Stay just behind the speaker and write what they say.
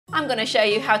I'm going to show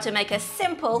you how to make a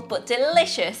simple but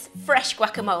delicious fresh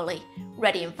guacamole,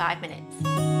 ready in 5 minutes.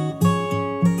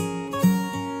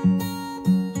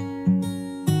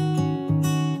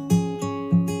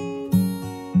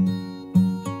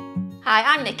 Hi,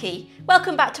 I'm Nikki.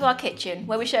 Welcome back to our kitchen,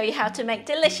 where we show you how to make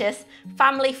delicious,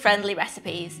 family-friendly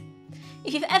recipes.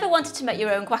 If you've ever wanted to make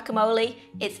your own guacamole,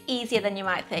 it's easier than you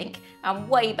might think and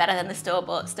way better than the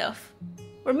store-bought stuff.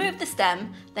 Remove the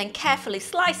stem, then carefully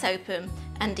slice open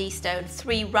and de-stone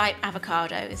 3 ripe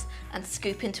avocados and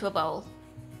scoop into a bowl.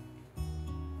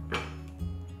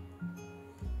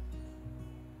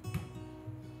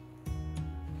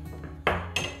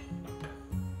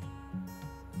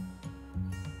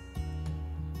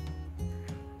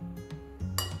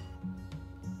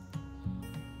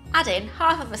 Add in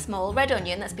half of a small red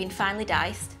onion that's been finely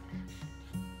diced,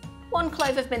 1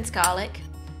 clove of minced garlic,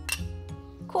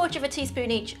 1/4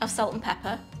 teaspoon each of salt and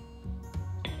pepper,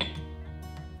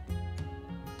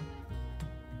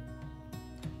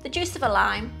 the juice of a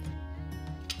lime,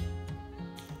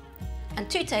 and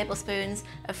 2 tablespoons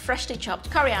of freshly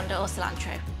chopped coriander or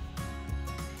cilantro.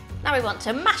 Now we want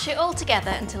to mash it all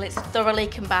together until it's thoroughly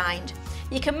combined.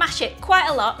 You can mash it quite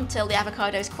a lot until the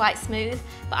avocado is quite smooth,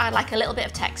 but I like a little bit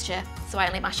of texture, so I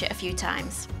only mash it a few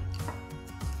times.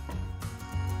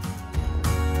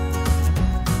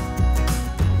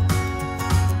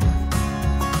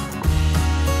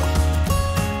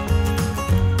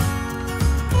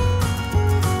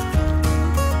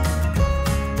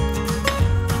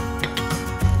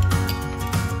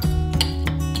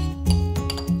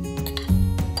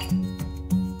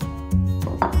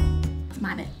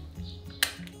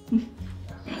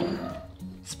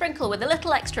 Sprinkle with a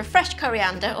little extra fresh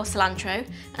coriander or cilantro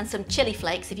and some chilli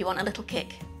flakes if you want a little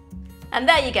kick. And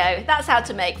there you go, that's how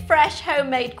to make fresh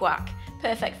homemade guac.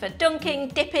 Perfect for dunking,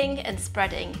 dipping and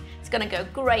spreading. It's going to go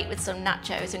great with some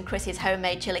nachos and Chrissy's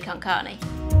homemade chili con carne.